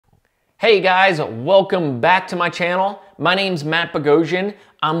Hey guys, welcome back to my channel. My name's Matt Bogosian.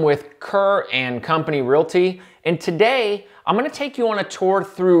 I'm with Kerr & Company Realty, and today I'm going to take you on a tour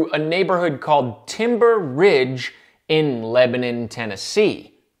through a neighborhood called Timber Ridge in Lebanon,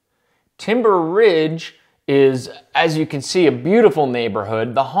 Tennessee. Timber Ridge is, as you can see, a beautiful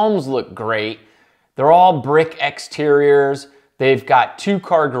neighborhood. The homes look great. They're all brick exteriors. They've got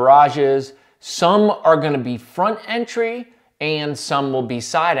 2-car garages. Some are going to be front entry and some will be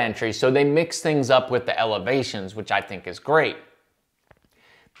side entry. So they mix things up with the elevations, which I think is great.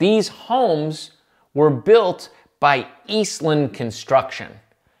 These homes were built by Eastland Construction.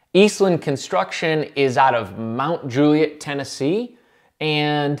 Eastland Construction is out of Mount Juliet, Tennessee,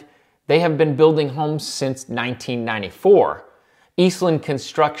 and they have been building homes since 1994. Eastland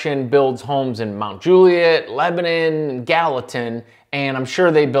Construction builds homes in Mount Juliet, Lebanon, Gallatin, and I'm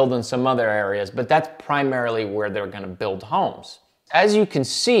sure they build in some other areas, but that's primarily where they're going to build homes. As you can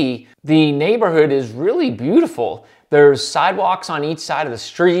see, the neighborhood is really beautiful. There's sidewalks on each side of the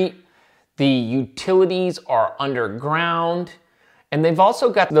street. The utilities are underground, and they've also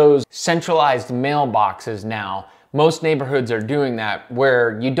got those centralized mailboxes now. Most neighborhoods are doing that,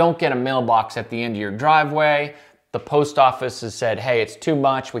 where you don't get a mailbox at the end of your driveway. The post office has said, hey, it's too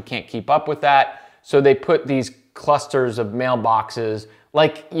much, we can't keep up with that. So they put these clusters of mailboxes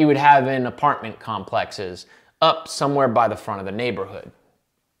like you would have in apartment complexes up somewhere by the front of the neighborhood.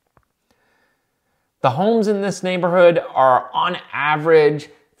 The homes in this neighborhood are on average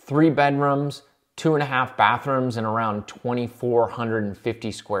 3 bedrooms, 2.5 bathrooms, and around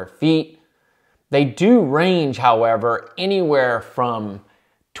 2,450 square feet. They do range, however, anywhere from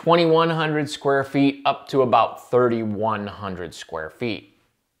 2,100 square feet up to about 3,100 square feet.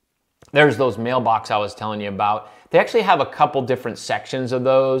 There's those mailbox I was telling you about. They actually have a couple different sections of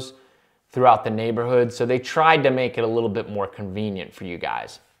those throughout the neighborhood, so they tried to make it a little bit more convenient for you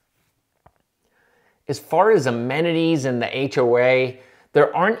guys. As far as amenities in the HOA,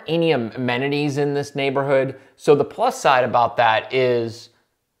 there aren't any amenities in this neighborhood, so the plus side about that is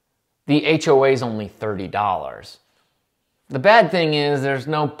the HOA is only $30. The bad thing is there's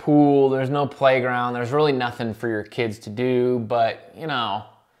no pool, there's no playground, there's really nothing for your kids to do, but you know,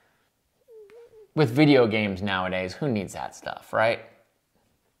 with video games nowadays, who needs that stuff, right?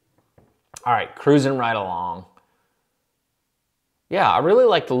 All right, cruising right along. Yeah, I really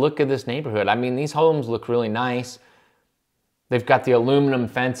like the look of this neighborhood. I mean, these homes look really nice. They've got the aluminum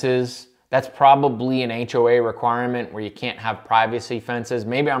fences. That's probably an HOA requirement where you can't have privacy fences.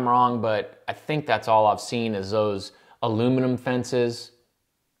 Maybe I'm wrong, but I think that's all I've seen is those aluminum fences.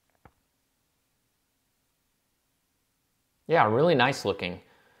 Yeah, really nice looking.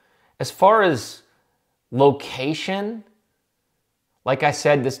 As far as location, like I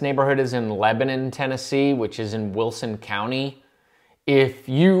said, this neighborhood is in Lebanon, Tennessee, which is in Wilson County. If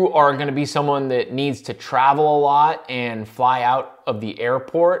you are going to be someone that needs to travel a lot and fly out of the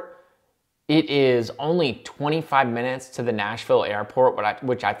airport, it is only 25 minutes to the Nashville airport,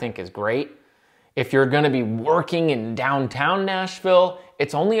 which I think is great. If you're going to be working in downtown Nashville,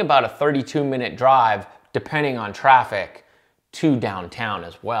 it's only about a 32-minute drive, depending on traffic, to downtown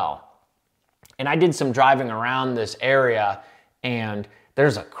as well. And I did some driving around this area, and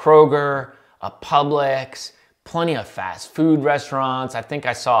there's a Kroger, a Publix, plenty of fast food restaurants. I think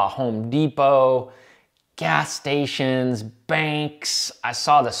I saw a Home Depot, gas stations, banks. I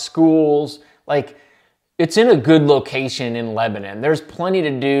saw the schools. Like, it's in a good location in Lebanon. There's plenty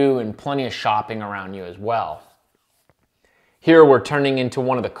to do and plenty of shopping around you as well. Here we're turning into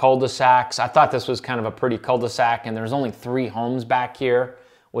one of the cul-de-sacs. I thought this was kind of a pretty cul-de-sac, and there's only 3 homes back here,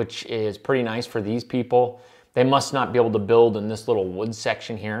 which is pretty nice for these people. They must not be able to build in this little wood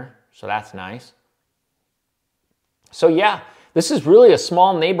section here, so that's nice. So yeah, this is really a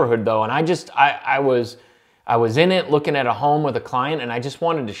small neighborhood though, and I was in it looking at a home with a client, and I just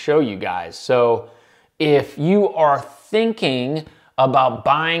wanted to show you guys. So if you are thinking about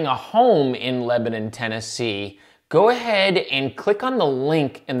buying a home in Lebanon, Tennessee, go ahead and click on the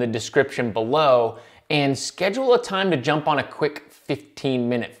link in the description below and schedule a time to jump on a quick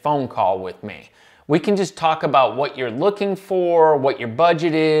 15-minute phone call with me. We can just talk about what you're looking for, what your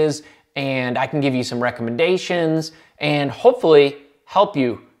budget is, and I can give you some recommendations and hopefully help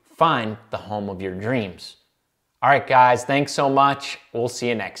you find the home of your dreams. All right, guys, thanks so much. We'll see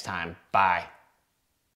you next time. Bye.